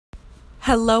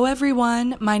Hello,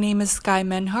 everyone. My name is Sky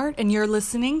Menhart, and you're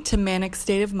listening to Manic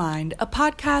State of Mind, a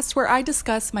podcast where I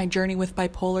discuss my journey with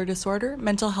bipolar disorder,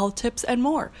 mental health tips, and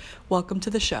more. Welcome to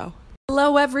the show.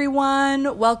 Hello,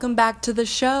 everyone. Welcome back to the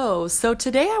show. So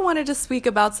today I wanted to speak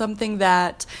about something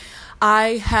that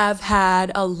I have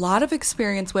had a lot of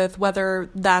experience with, whether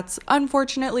that's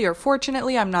unfortunately or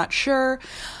fortunately, I'm not sure.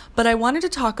 But I wanted to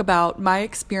talk about my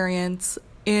experience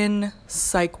in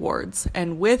psych wards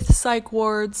and with psych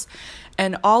wards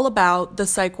and all about the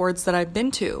psych wards that I've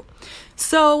been to.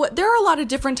 So there are a lot of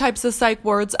different types of psych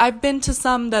wards. I've been to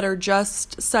some that are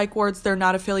just psych wards. They're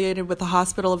not affiliated with a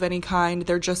hospital of any kind.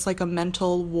 They're just like a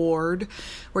mental ward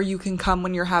where you can come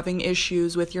when you're having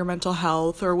issues with your mental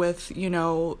health or with,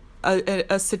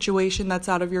 a situation that's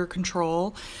out of your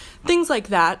control, things like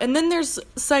that. And then there's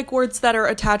psych wards that are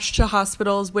attached to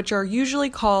hospitals, which are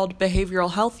usually called behavioral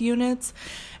health units.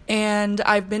 And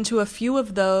I've been to a few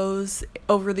of those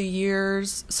over the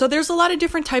years. So there's a lot of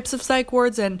different types of psych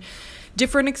wards and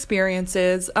different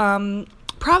experiences.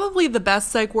 Probably the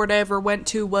best psych ward I ever went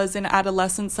to was an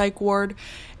adolescent psych ward.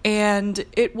 And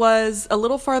it was a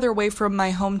little farther away from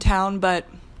my hometown, but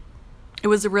it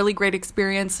was a really great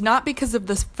experience, not because of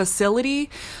this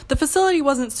facility. The facility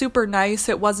wasn't super nice.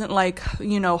 It wasn't like,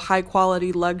 high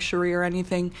quality luxury or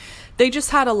anything. They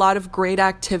just had a lot of great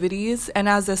activities. And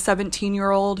as a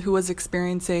 17-year-old who was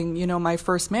experiencing, my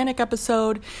first manic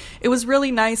episode, it was really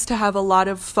nice to have a lot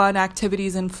of fun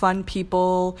activities and fun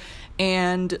people.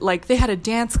 And they had a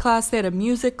dance class, they had a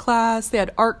music class, they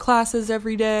had art classes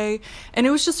every day. And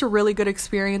it was just a really good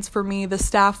experience for me. The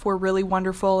staff were really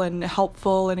wonderful and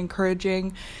helpful and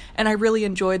encouraging. And I really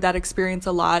enjoyed that experience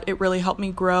a lot. It really helped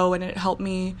me grow and it helped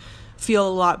me feel a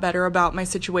lot better about my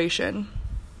situation.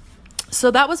 So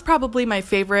that was probably my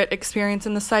favorite experience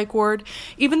in the psych ward.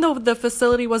 Even though the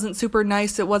facility wasn't super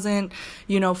nice, it wasn't,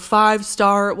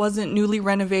 5-star, it wasn't newly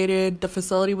renovated, the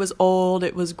facility was old,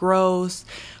 it was gross,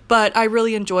 but I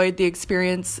really enjoyed the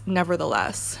experience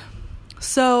nevertheless.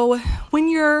 So when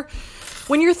you're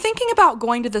thinking about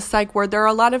going to the psych ward, there are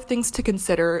a lot of things to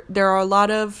consider. There are a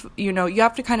lot of, you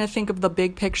have to kind of think of the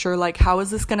big picture, like how is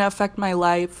this going to affect my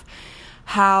life?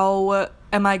 How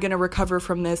am I going to recover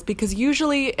from this? Because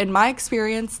usually, in my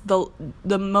experience, the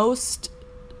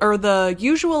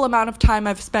usual amount of time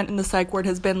I've spent in the psych ward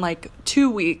has been 2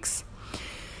 weeks.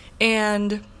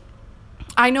 And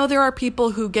I know there are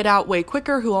people who get out way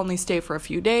quicker, who only stay for a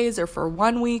few days or for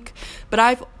 1 week, but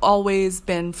I've always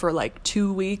been for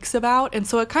 2 weeks about. And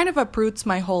so it kind of uproots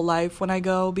my whole life when I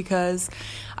go because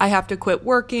I have to quit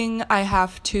working. I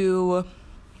have to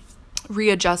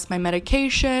readjust my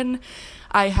medication.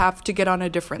 I have to get on a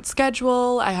different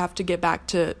schedule. I have to get back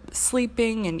to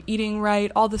sleeping and eating right,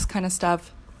 all this kind of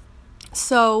stuff.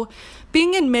 So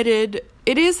being admitted,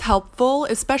 it is helpful,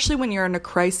 especially when you're in a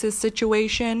crisis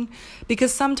situation,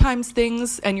 because sometimes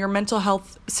things and your mental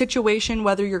health situation,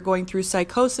 whether you're going through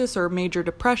psychosis or major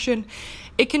depression,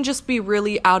 it can just be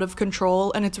really out of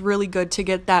control, and it's really good to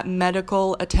get that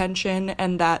medical attention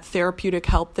and that therapeutic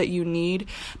help that you need,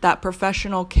 that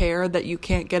professional care that you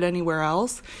can't get anywhere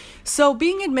else. So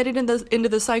being admitted into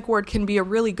the psych ward can be a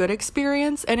really good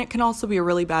experience, and it can also be a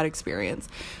really bad experience.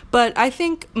 But I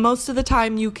think most of the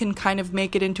time you can kind of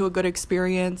make it into a good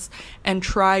experience and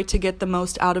try to get the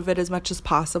most out of it as much as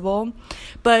possible.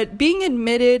 But being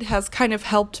admitted has kind of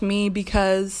helped me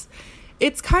because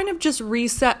it's kind of just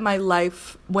reset my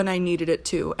life when I needed it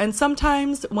to. And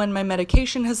sometimes when my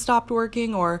medication has stopped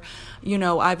working or,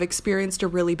 I've experienced a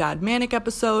really bad manic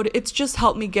episode, it's just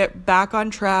helped me get back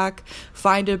on track,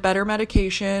 find a better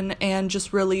medication, and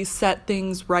just really set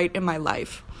things right in my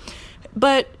life.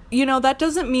 But, that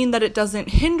doesn't mean that it doesn't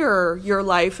hinder your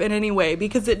life in any way,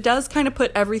 because it does kind of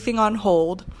put everything on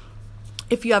hold.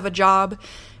 If you have a job,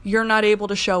 you're not able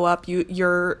to show up,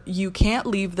 you can't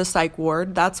leave the psych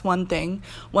ward. That's one thing.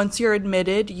 Once you're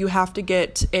admitted, you have to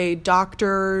get a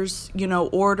doctor's,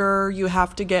 order. You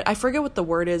have to get, I forget what the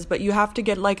word is, but you have to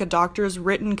get a doctor's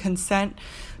written consent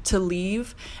to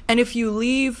leave. And if you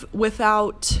leave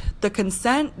without the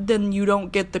consent, then you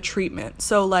don't get the treatment.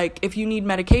 So if you need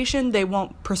medication, they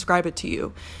won't prescribe it to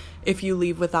you if you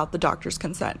leave without the doctor's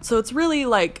consent. So it's really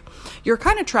you're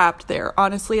kind of trapped there,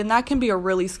 honestly, and that can be a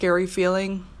really scary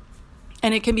feeling.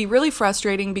 And it can be really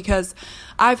frustrating because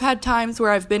I've had times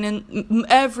where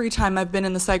every time I've been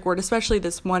in the psych ward, especially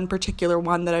this one particular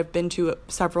one that I've been to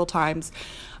several times,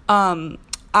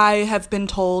 I have been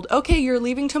told, okay, you're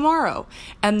leaving tomorrow.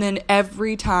 And then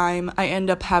every time I end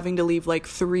up having to leave like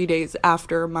 3 days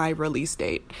after my release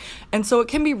date. And so it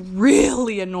can be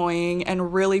really annoying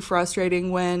and really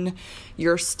frustrating when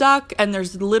you're stuck and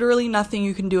there's literally nothing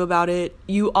you can do about it.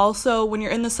 You also, when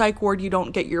you're in the psych ward, you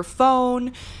don't get your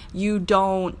phone. You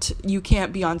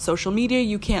can't be on social media.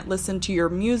 You can't listen to your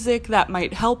music that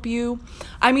might help you.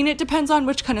 I mean, it depends on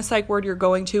which kind of psych ward you're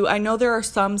going to. I know there are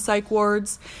some psych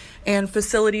wards and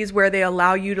facilities where they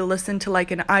allow you to listen to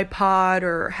like an iPod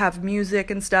or have music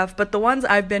and stuff, but the ones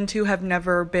I've been to have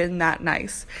never been that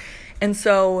nice. And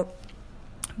so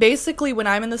basically when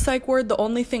I'm in the psych ward, the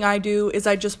only thing I do is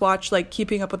I just watch like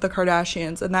Keeping Up with the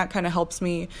Kardashians, and that kind of helps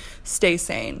me stay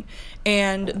sane.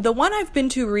 And the one I've been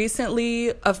to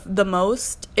recently of the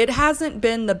most, it hasn't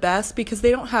been the best because they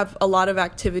don't have a lot of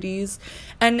activities.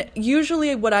 And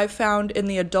usually what I've found in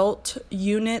the adult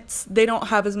units, they don't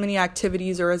have as many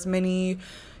activities or as many,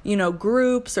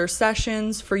 groups or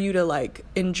sessions for you to like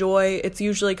enjoy. It's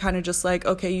usually kind of just like,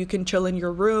 okay, you can chill in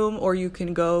your room or you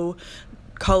can go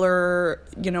color,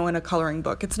 in a coloring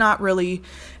book. It's not really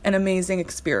an amazing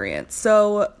experience.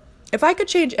 So if I could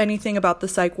change anything about the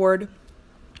psych ward,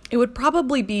 it would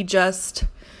probably be just,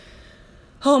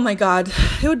 oh my God,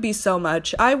 it would be so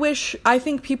much. I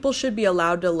think people should be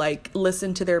allowed to like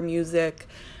listen to their music,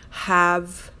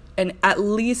 have at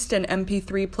least an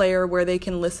MP3 player where they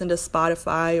can listen to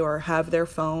Spotify or have their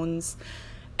phones.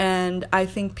 And I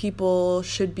think people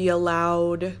should be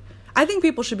allowed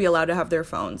to have their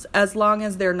phones as long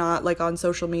as they're not like on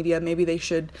social media. Maybe they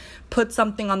should put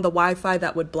something on the Wi-Fi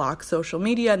that would block social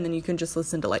media, and then you can just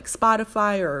listen to like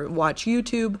Spotify or watch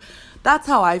YouTube. That's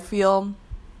how I feel.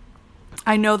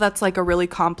 I know that's like a really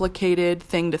complicated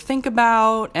thing to think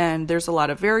about, and there's a lot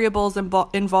of variables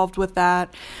involved with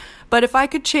that. But if I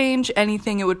could change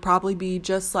anything, it would probably be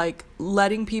just like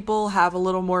letting people have a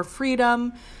little more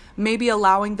freedom, maybe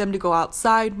allowing them to go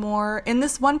outside more. In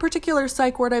this one particular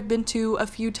psych ward I've been to a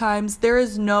few times, there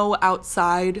is no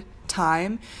outside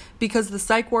time because the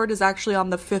psych ward is actually on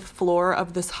the 5th floor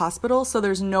of this hospital, so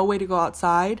there's no way to go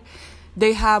outside.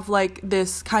 They have like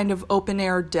this kind of open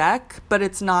air deck, but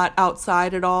it's not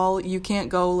outside at all. You can't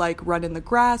go like run in the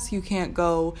grass. You can't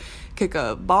go kick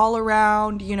a ball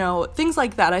around, things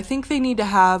like that. I think they need to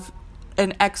have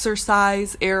an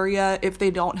exercise area. If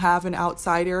they don't have an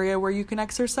outside area where you can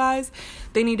exercise,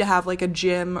 they need to have like a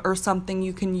gym or something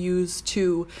you can use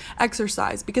to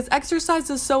exercise, because exercise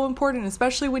is so important,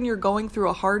 especially when you're going through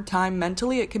a hard time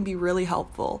mentally. It can be really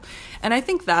helpful. And I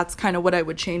think that's kind of what I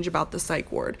would change about the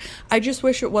psych ward. I just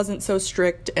wish it wasn't so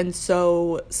strict and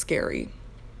so scary.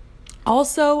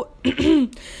 Also,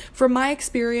 from my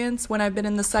experience when I've been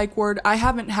in the psych ward, I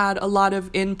haven't had a lot of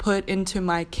input into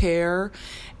my care,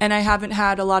 and I haven't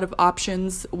had a lot of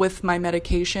options with my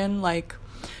medication. Like,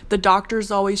 the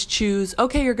doctors always choose,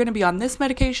 okay, you're going to be on this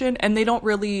medication, and they don't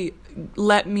really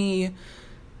let me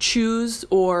choose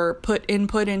or put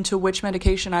input into which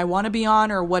medication I want to be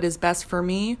on or what is best for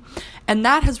me. And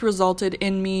that has resulted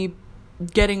in me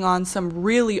getting on some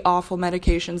really awful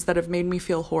medications that have made me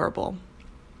feel horrible.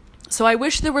 So I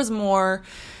wish there was more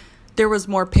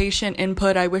patient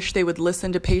input. I wish they would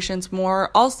listen to patients more.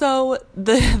 Also,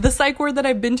 the psych ward that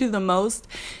I've been to the most,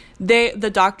 the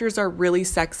doctors are really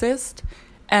sexist,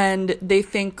 and they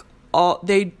think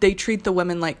they treat the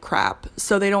women like crap.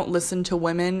 So they don't listen to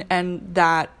women, and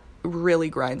that really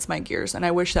grinds my gears, and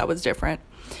I wish that was different.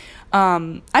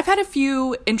 I've had a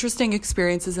few interesting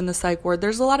experiences in the psych ward.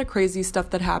 There's a lot of crazy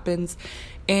stuff that happens,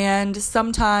 and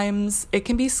sometimes it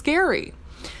can be scary.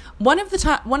 One of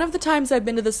the times I've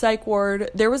been to the psych ward,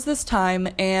 there was this time,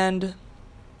 and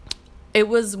it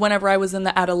was whenever I was in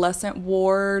the adolescent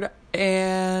ward,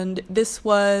 and this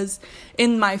was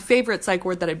in my favorite psych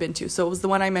ward that I've been to, so it was the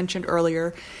one I mentioned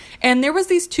earlier. And there was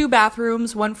these 2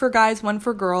 bathrooms, one for guys, one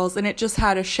for girls, and it just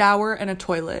had a shower and a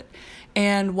toilet.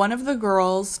 And one of the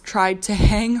girls tried to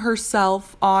hang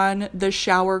herself on the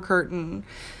shower curtain.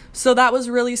 So that was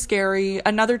really scary.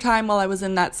 Another time while I was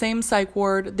in that same psych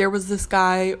ward, there was this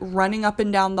guy running up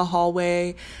and down the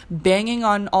hallway, banging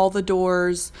on all the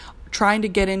doors, trying to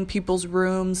get in people's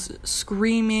rooms,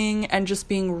 screaming and just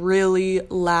being really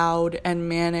loud and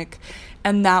manic.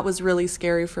 And that was really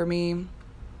scary for me.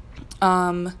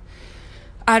 I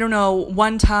don't know,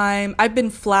 one time I've been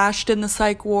flashed in the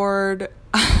psych ward.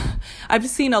 I've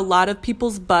seen a lot of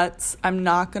people's butts. I'm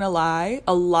not going to lie.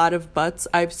 A lot of butts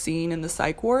I've seen in the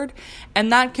psych ward.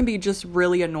 And that can be just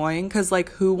really annoying because, like,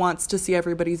 who wants to see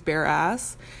everybody's bare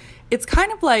ass? It's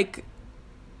kind of like,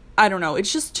 I don't know.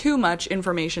 It's just too much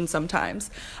information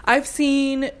sometimes. I've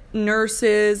seen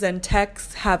nurses and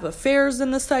techs have affairs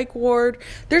in the psych ward.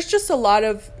 There's just a lot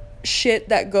of shit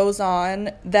that goes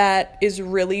on that is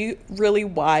really, really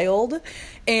wild.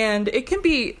 And it can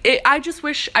be, I just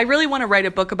wish, I really want to write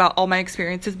a book about all my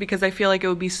experiences because I feel like it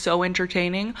would be so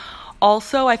entertaining.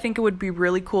 Also, I think it would be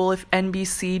really cool if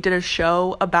NBC did a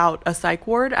show about a psych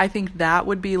ward. I think that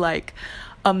would be like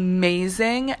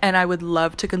amazing, and I would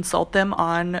love to consult them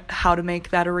on how to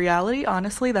make that a reality.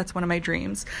 Honestly, that's one of my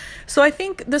dreams. So I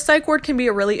think the psych ward can be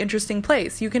a really interesting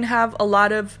place. You can have a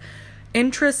lot of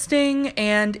interesting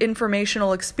and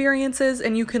informational experiences,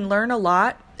 and you can learn a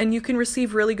lot, and you can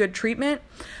receive really good treatment,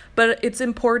 but it's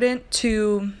important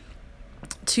to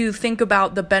think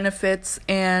about the benefits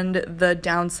and the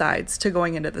downsides to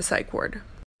going into the psych ward.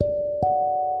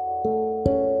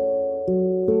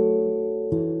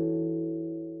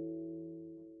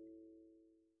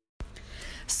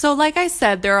 So like I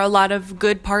said, there are a lot of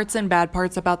good parts and bad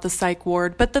parts about the psych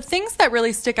ward, but the things that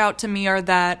really stick out to me are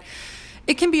that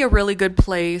it can be a really good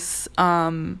place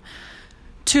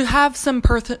to have some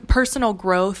personal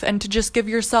growth and to just give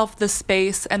yourself the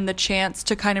space and the chance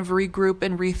to kind of regroup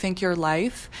and rethink your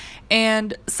life.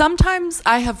 And sometimes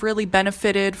I have really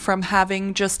benefited from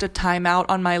having just a timeout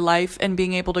on my life and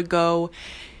being able to go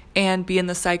and be in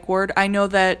the psych ward. I know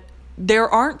that there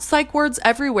aren't psych wards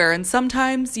everywhere, and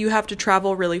sometimes you have to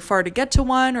travel really far to get to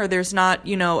one, or there's not,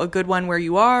 a good one where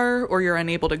you are, or you're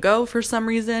unable to go for some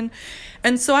reason.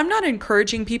 And so I'm not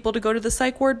encouraging people to go to the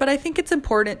psych ward, but I think it's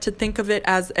important to think of it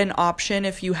as an option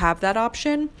if you have that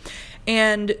option.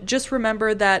 And just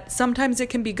remember that sometimes it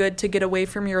can be good to get away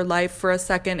from your life for a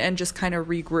second and just kind of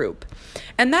regroup.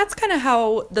 And that's kind of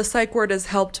how the psych ward has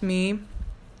helped me.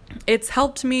 It's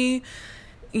helped me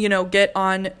get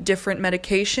on different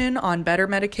medication, on better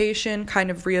medication, kind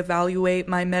of reevaluate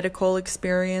my medical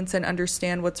experience and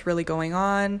understand what's really going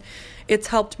on. It's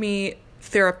helped me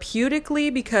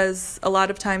therapeutically because a lot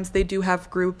of times they do have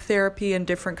group therapy and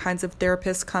different kinds of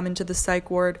therapists come into the psych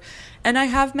ward. And I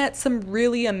have met some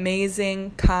really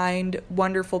amazing, kind,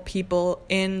 wonderful people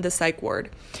in the psych ward.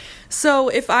 So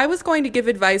if I was going to give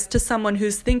advice to someone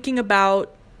who's thinking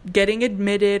about getting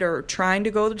admitted or trying to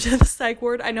go to the psych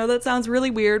ward, I know that sounds really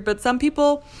weird, but some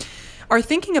people are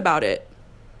thinking about it.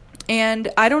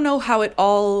 And I don't know how it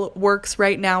all works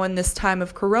right now in this time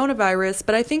of coronavirus,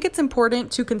 but I think it's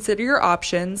important to consider your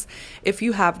options if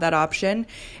you have that option.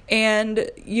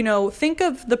 And, think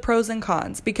of the pros and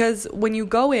cons, because when you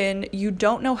go in, you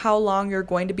don't know how long you're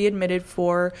going to be admitted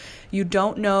for. You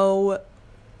don't know,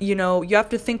 you have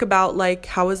to think about, like,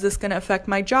 how is this going to affect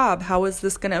my job? How is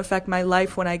this going to affect my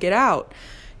life when I get out?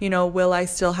 Will I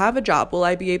still have a job? Will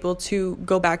I be able to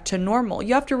go back to normal?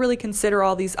 You have to really consider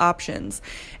all these options.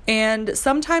 And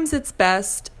sometimes it's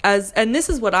best, and this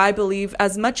is what I believe,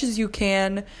 as much as you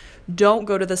can, don't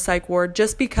go to the psych ward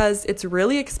just because it's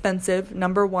really expensive.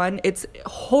 Number one, it's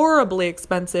horribly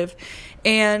expensive.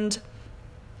 And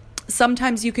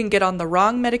sometimes you can get on the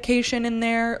wrong medication in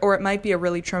there, or it might be a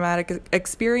really traumatic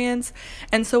experience.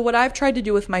 And so what I've tried to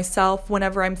do with myself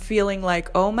whenever I'm feeling like,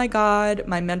 oh my God,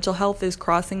 my mental health is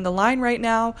crossing the line right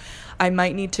now, I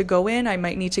might need to go in, I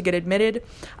might need to get admitted,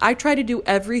 I try to do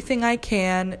everything I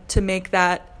can to make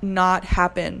that not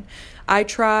happen. I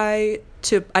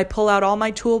pull out all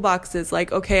my toolboxes,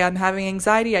 like, okay, I'm having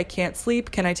anxiety, I can't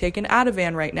sleep, can I take an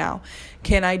Ativan right now?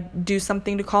 Can I do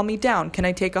something to calm me down? Can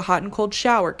I take a hot and cold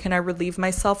shower? Can I relieve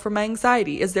myself from my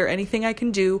anxiety? Is there anything I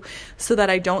can do so that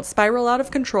I don't spiral out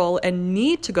of control and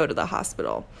need to go to the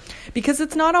hospital? Because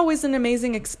it's not always an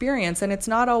amazing experience, and it's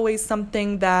not always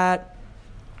something that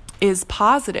is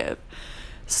positive.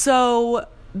 So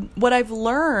what I've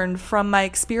learned from my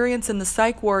experience in the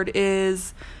psych ward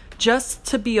is just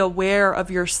to be aware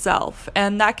of yourself.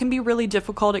 And that can be really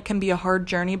difficult. It can be a hard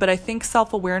journey, but I think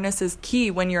self-awareness is key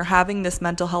when you're having this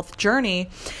mental health journey,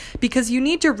 because you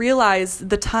need to realize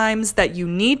the times that you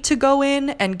need to go in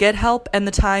and get help and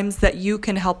the times that you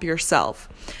can help yourself.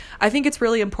 I think it's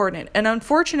really important. And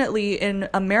unfortunately in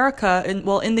America,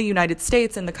 in the United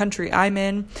States, in the country I'm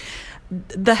in,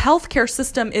 the healthcare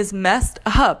system is messed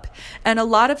up, and a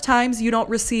lot of times you don't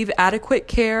receive adequate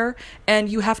care, and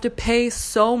you have to pay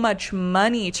so much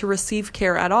money to receive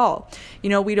care at all.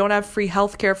 We don't have free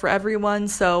healthcare for everyone,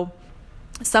 so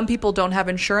some people don't have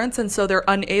insurance, and so they're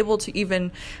unable to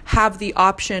even have the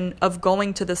option of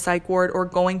going to the psych ward or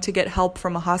going to get help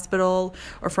from a hospital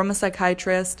or from a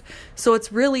psychiatrist. So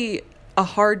it's really a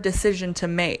hard decision to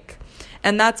make.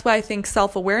 And that's why I think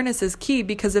self-awareness is key,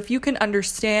 because if you can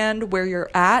understand where you're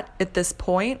at this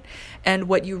point and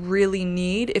what you really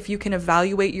need, if you can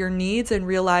evaluate your needs and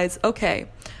realize, okay,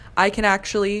 I can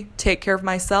actually take care of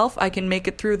myself, I can make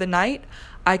it through the night,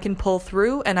 I can pull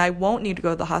through, and I won't need to go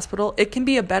to the hospital, it can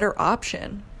be a better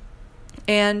option.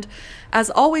 And as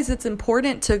always, it's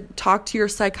important to talk to your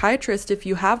psychiatrist if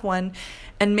you have one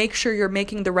and make sure you're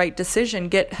making the right decision.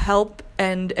 Get help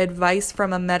and advice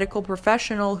from a medical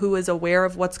professional who is aware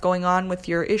of what's going on with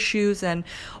your issues and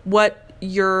what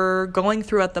you're going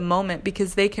through at the moment,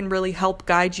 because they can really help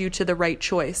guide you to the right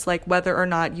choice, like whether or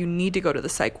not you need to go to the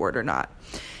psych ward or not.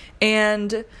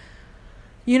 And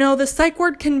the psych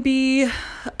ward can be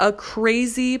a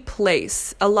crazy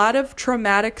place. A lot of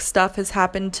traumatic stuff has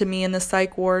happened to me in the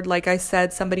psych ward. Like I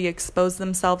said, somebody exposed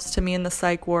themselves to me in the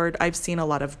psych ward. I've seen a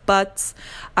lot of butts.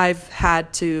 I've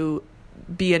had to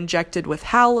be injected with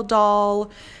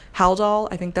Haldol,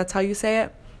 I think that's how you say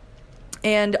it.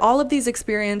 And all of these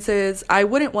experiences, I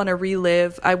wouldn't want to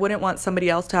relive. I wouldn't want somebody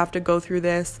else to have to go through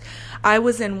this. I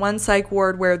was in one psych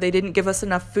ward where they didn't give us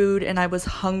enough food and I was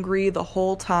hungry the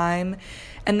whole time.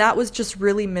 And that was just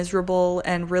really miserable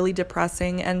and really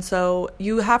depressing. And so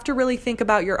you have to really think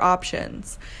about your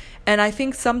options. And I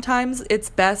think sometimes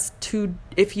it's best to,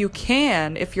 if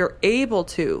you're able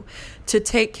to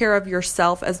take care of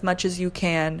yourself as much as you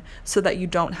can so that you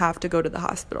don't have to go to the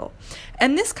hospital.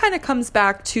 And this kind of comes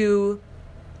back to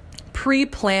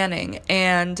pre-planning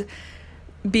and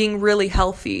being really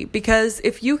healthy, because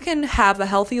if you can have a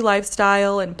healthy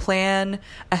lifestyle and plan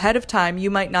ahead of time,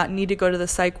 you might not need to go to the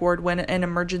psych ward when an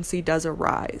emergency does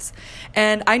arise.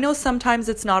 And I know sometimes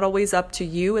it's not always up to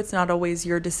you. It's not always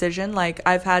your decision. Like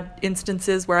I've had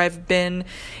instances where I've been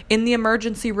in the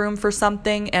emergency room for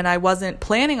something and I wasn't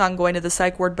planning on going to the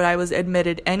psych ward, but I was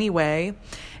admitted anyway.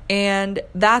 And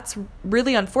that's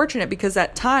really unfortunate because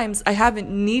at times I haven't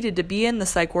needed to be in the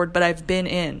psych ward, but I've been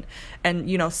in and,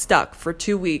 stuck for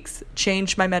 2 weeks,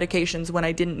 changed my medications when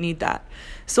I didn't need that.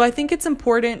 So I think it's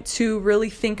important to really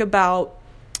think about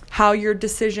how your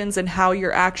decisions and how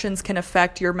your actions can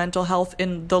affect your mental health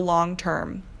in the long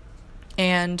term.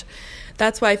 And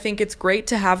that's why I think it's great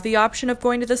to have the option of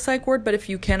going to the psych ward, but if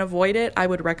you can avoid it, I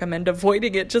would recommend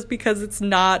avoiding it just because it's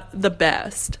not the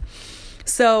best.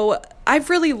 So I've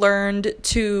really learned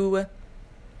to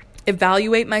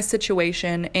evaluate my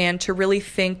situation and to really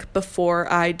think before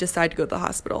I decide to go to the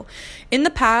hospital. In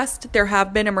the past, there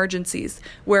have been emergencies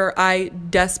where I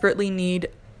desperately need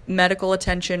medical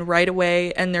attention right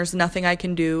away and there's nothing I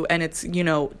can do and it's,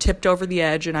 tipped over the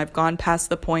edge and I've gone past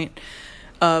the point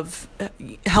of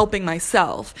helping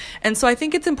myself. And so I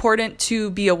think it's important to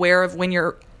be aware of when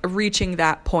you're reaching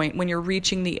that point, when you're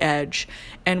reaching the edge,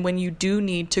 and when you do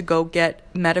need to go get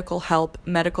medical help,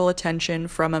 medical attention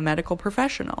from a medical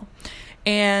professional.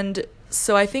 And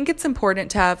so I think it's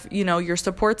important to have, your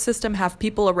support system, have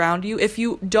people around you. If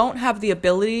you don't have the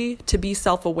ability to be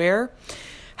self-aware,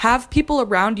 have people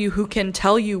around you who can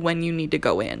tell you when you need to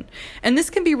go in. And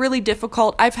this can be really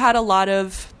difficult. I've had a lot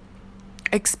of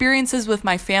experiences with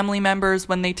my family members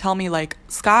when they tell me like,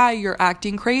 Sky, you're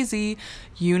acting crazy,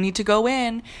 you need to go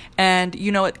in. And,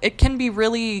 it can be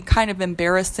really kind of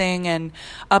embarrassing and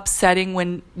upsetting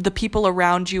when the people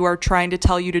around you are trying to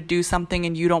tell you to do something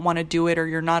and you don't want to do it or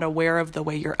you're not aware of the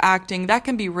way you're acting. That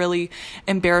can be really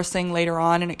embarrassing later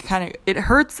on. And it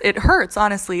hurts,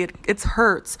 honestly, it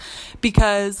hurts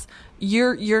because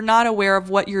you're not aware of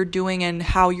what you're doing and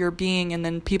how you're being, and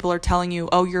then people are telling you,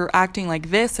 oh, you're acting like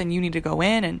this and you need to go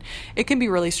in, and it can be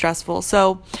really stressful.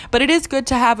 So, but it is good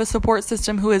to have a support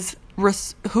system who is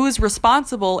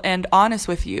responsible and honest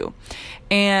with you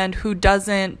and who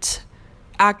doesn't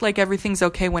act like everything's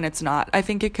okay when it's not. I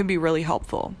think it can be really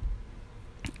helpful.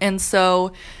 And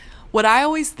so what I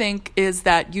always think is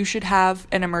that you should have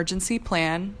an emergency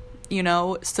plan.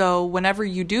 So whenever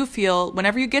you get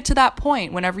to that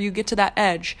point, whenever you get to that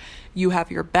edge, you have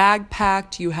your bag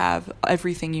packed, you have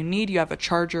everything you need, you have a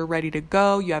charger ready to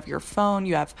go, you have your phone,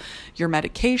 you have your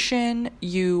medication,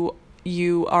 you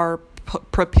are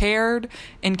prepared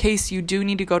in case you do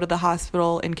need to go to the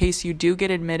hospital, in case you do get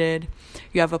admitted.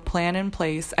 You have a plan in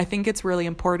place. I think it's really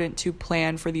important to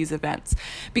plan for these events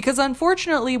because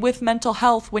unfortunately with mental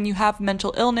health, when you have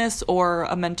mental illness or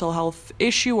a mental health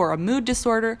issue or a mood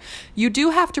disorder, you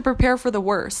do have to prepare for the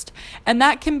worst. And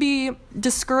that can be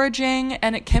discouraging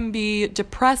and it can be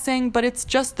depressing, but it's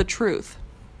just the truth.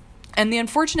 And the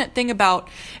unfortunate thing about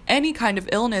any kind of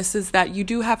illness is that you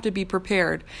do have to be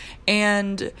prepared.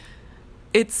 And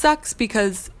it sucks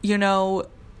because,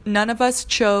 none of us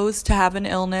chose to have an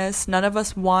illness. None of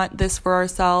us want this for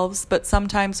ourselves, but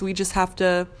sometimes we just have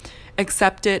to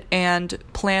accept it and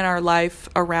plan our life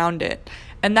around it.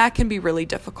 And that can be really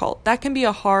difficult. That can be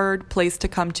a hard place to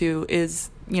come to is,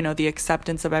 the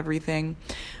acceptance of everything.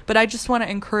 But I just want to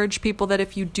encourage people that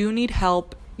if you do need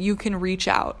help, you can reach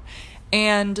out.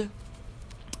 And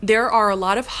there are a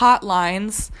lot of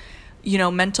hotlines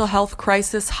mental health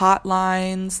crisis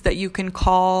hotlines that you can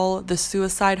call, the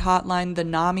suicide hotline, the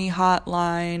NAMI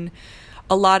hotline.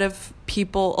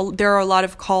 There are a lot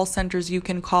of call centers you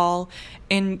can call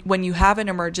when you have an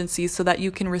emergency so that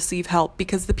you can receive help,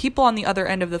 because the people on the other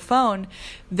end of the phone,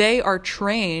 they are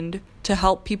trained to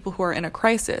help people who are in a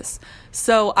crisis.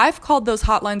 So I've called those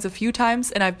hotlines a few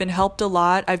times and I've been helped a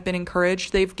lot. I've been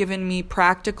encouraged. They've given me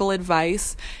practical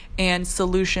advice and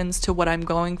solutions to what I'm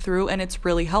going through, and it's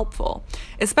really helpful,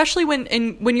 especially when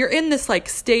you're in this like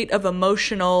state of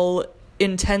emotional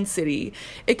intensity.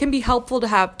 It can be helpful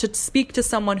to speak to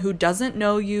someone who doesn't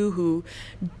know you, who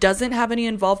doesn't have any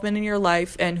involvement in your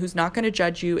life, and who's not going to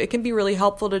judge you. It can be really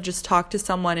helpful to just talk to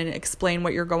someone and explain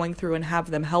what you're going through and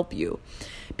have them help you,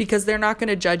 because they're not going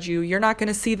to judge you. You're not going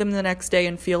to see them the next day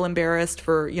and feel embarrassed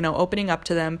for, opening up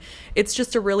to them. It's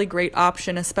just a really great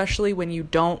option, especially when you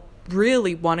don't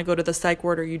really want to go to the psych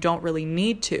ward or you don't really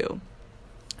need to.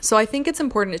 So I think it's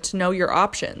important to know your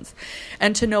options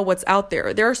and to know what's out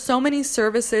there. There are so many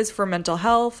services for mental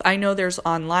health. I know there's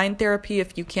online therapy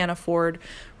if you can't afford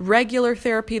regular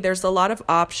therapy. There's a lot of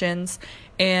options.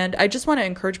 And I just want to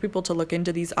encourage people to look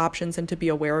into these options and to be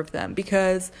aware of them,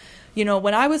 because,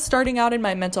 when I was starting out in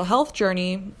my mental health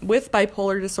journey with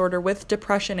bipolar disorder, with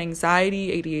depression,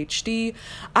 anxiety, ADHD,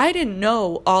 I didn't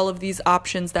know all of these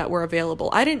options that were available.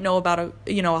 I didn't know about a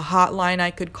hotline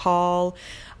I could call.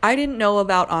 I didn't know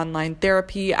about online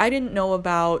therapy. I didn't know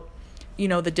about,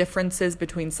 the differences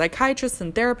between psychiatrists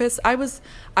and therapists.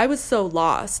 I was so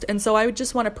lost. And so I would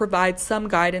just want to provide some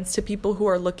guidance to people who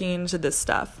are looking into this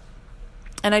stuff.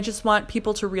 And I just want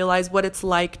people to realize what it's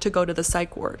like to go to the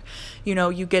psych ward.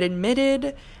 You get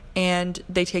admitted and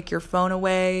they take your phone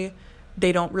away.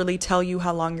 They don't really tell you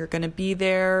how long you're going to be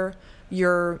there.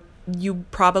 You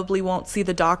probably won't see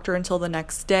the doctor until the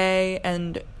next day.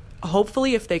 And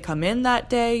hopefully if they come in that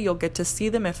day, you'll get to see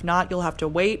them. If not, you'll have to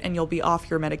wait and you'll be off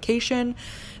your medication.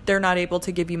 They're not able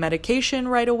to give you medication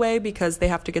right away because they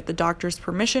have to get the doctor's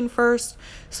permission first.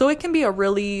 So it can be a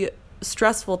really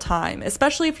stressful time,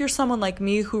 especially if you're someone like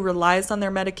me who relies on their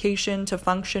medication to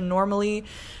function normally.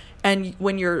 And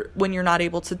when you're not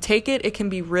able to take it, it can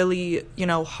be really,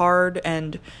 hard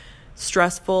and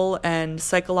stressful and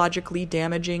psychologically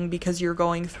damaging, because you're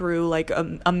going through like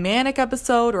a manic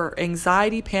episode or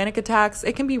anxiety, panic attacks.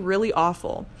 It can be really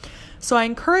awful. So I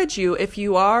encourage you, if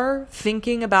you are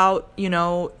thinking about,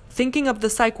 thinking of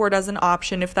the psych ward as an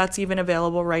option, if that's even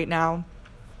available right now,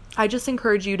 I just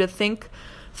encourage you to think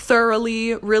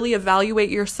thoroughly, really evaluate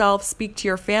yourself, speak to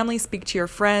your family, speak to your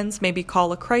friends, maybe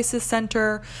call a crisis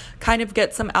center, kind of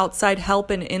get some outside help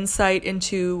and insight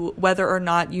into whether or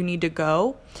not you need to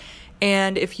go.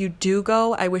 And if you do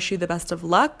go, I wish you the best of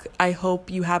luck. I hope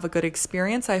you have a good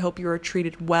experience. I hope you are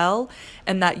treated well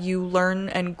and that you learn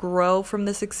and grow from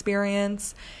this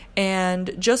experience.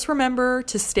 And just remember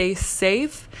to stay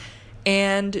safe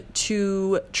and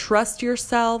to trust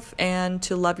yourself and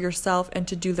to love yourself and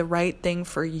to do the right thing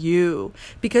for you.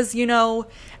 Because,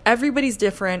 everybody's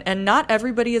different and not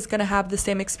everybody is going to have the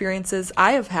same experiences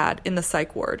I have had in the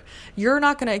psych ward. You're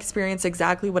not going to experience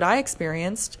exactly what I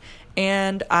experienced,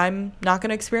 and I'm not going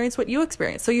to experience what you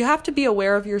experienced. So you have to be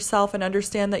aware of yourself and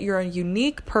understand that you're a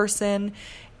unique person,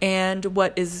 and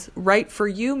what is right for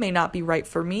you may not be right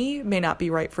for me, may not be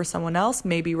right for someone else,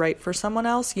 may be right for someone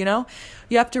else. You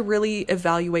have to really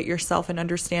evaluate yourself and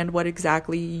understand what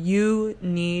exactly you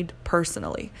need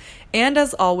personally. And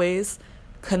as always,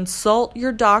 consult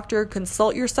your doctor,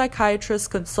 consult your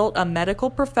psychiatrist, consult a medical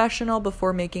professional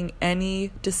before making any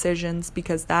decisions,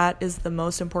 because that is the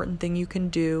most important thing you can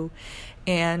do.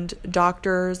 And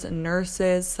doctors and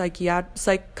nurses,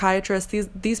 psychiatrists,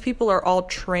 these people are all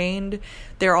trained.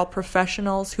 They're all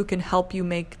professionals who can help you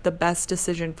make the best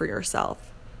decision for yourself.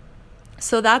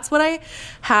 So that's what I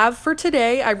have for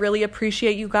today. I really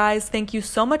appreciate you guys. Thank you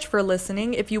so much for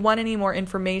listening. If you want any more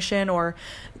information or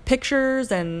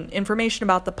pictures and information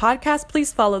about the podcast,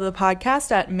 please follow the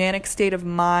podcast at Manic State of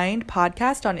Mind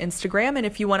Podcast on Instagram. And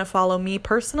if you want to follow me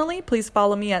personally, please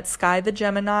follow me at Sky the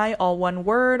Gemini, all one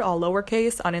word, all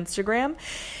lowercase, on Instagram.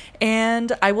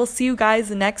 And I will see you guys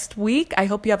next week. I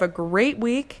hope you have a great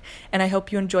week, and I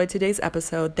hope you enjoyed today's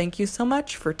episode. Thank you so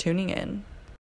much for tuning in.